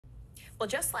Well,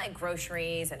 just like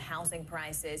groceries and housing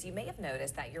prices, you may have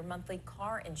noticed that your monthly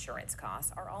car insurance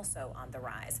costs are also on the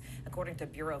rise. According to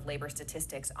Bureau of Labor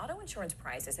Statistics, auto insurance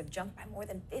prices have jumped by more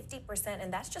than 50%,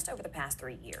 and that's just over the past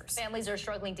 3 years. Families are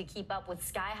struggling to keep up with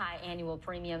sky-high annual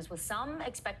premiums, with some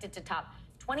expected to top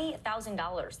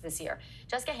 $20,000 this year.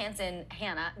 Jessica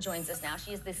Hanna joins us now.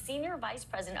 She is the Senior Vice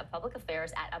President of Public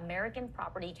Affairs at American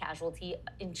Property Casualty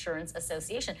Insurance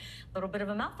Association. A little bit of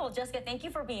a mouthful. Jessica, thank you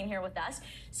for being here with us.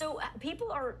 So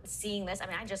people are seeing this. I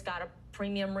mean, I just got a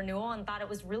premium renewal and thought it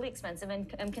was really expensive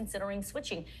and am considering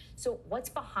switching. So what's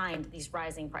behind these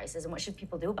rising prices and what should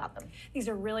people do about them? These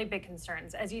are really big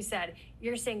concerns. As you said,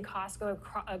 you're seeing costs go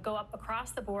up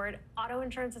across the board. Auto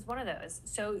insurance is one of those.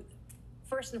 So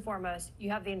first and foremost, you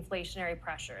have the inflationary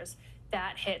pressures.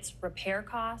 That hits repair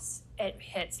costs, it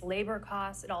hits labor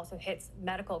costs, it also hits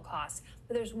medical costs.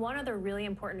 But there's one other really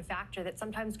important factor that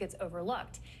sometimes gets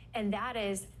overlooked, and that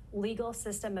is legal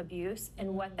system abuse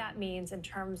and what that means in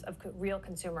terms of real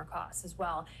consumer costs as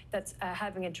well. That's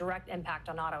having a direct impact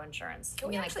on auto insurance. Can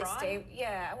we actually stay?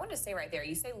 Yeah, I wanted to stay right there.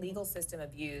 You say legal system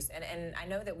abuse, and I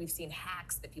know that we've seen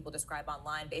hacks that people describe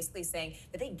online, basically saying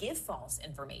that they give false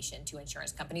information to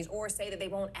insurance companies or say that they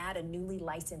won't add a newly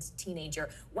licensed teenager.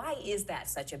 Why is that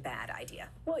such a bad idea?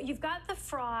 Well, you've got the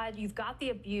fraud, you've got the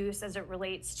abuse as it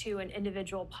relates to an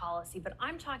individual policy, but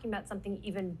I'm talking about something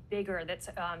even bigger that's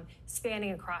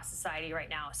spanning across society right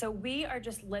now. So we are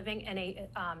just living in a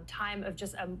time of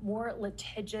just a more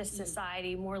litigious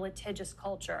society, more litigious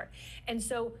culture. And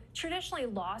so traditionally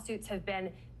lawsuits have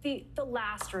been the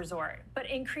last resort, but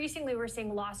increasingly we're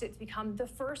seeing lawsuits become the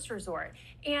first resort.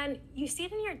 And you see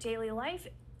it in your daily life.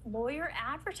 Lawyer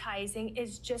advertising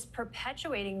is just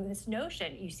perpetuating this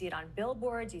notion. You see it on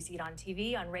billboards, you see it on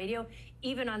TV, on radio,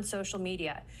 even on social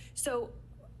media. So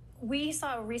we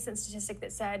saw a recent statistic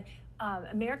that said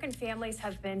American families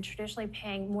have been traditionally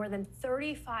paying more than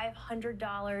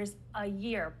 $3,500 a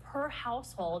year per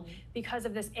household because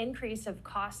of this increase in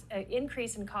cost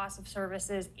of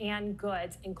services and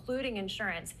goods, including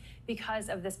insurance, because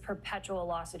of this perpetual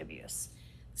lawsuit abuse.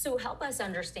 So help us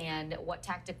understand what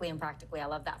tactically and practically, I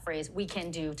love that phrase, we can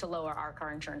do to lower our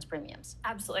car insurance premiums.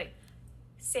 Absolutely.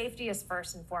 Safety is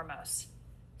first and foremost.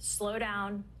 Slow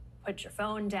down, put your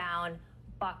phone down,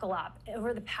 buckle up.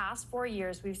 Over the past 4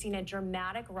 years, we've seen a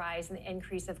dramatic rise in the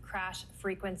increase of crash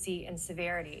frequency and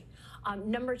severity.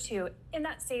 Number two, in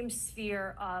that same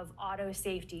sphere of auto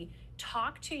safety,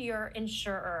 talk to your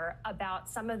insurer about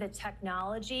some of the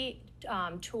technology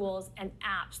tools and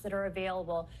apps that are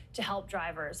available to help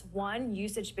drivers. One,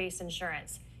 usage-based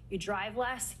insurance. You drive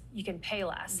less, you can pay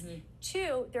less.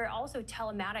 Two, there are also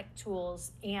telematic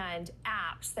tools and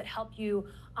apps that help you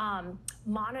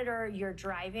monitor your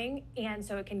driving, and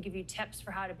so it can give you tips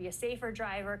for how to be a safer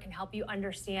driver, can help you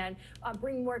understand,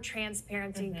 bring more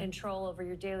transparency and control over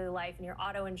your daily life and your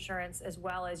auto insurance as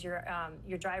well as your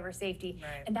driver safety.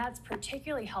 Right. And that's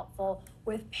particularly helpful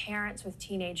with parents with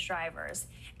teenage drivers.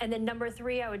 And then number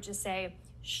three, I would just say,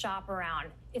 shop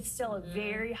around. It's still a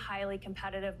very highly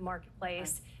competitive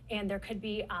marketplace, and there could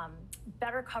be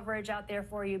better coverage out there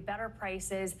for you, better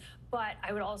prices. But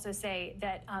I would also say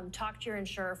that talk to your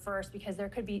insurer first, because there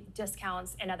could be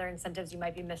discounts and other incentives you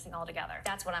might be missing altogether.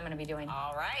 That's what I'm going to be doing.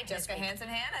 All right, Jessica Hanna,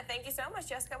 thank you so much,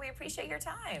 Jessica. We appreciate your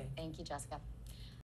time. Thank you, Jessica.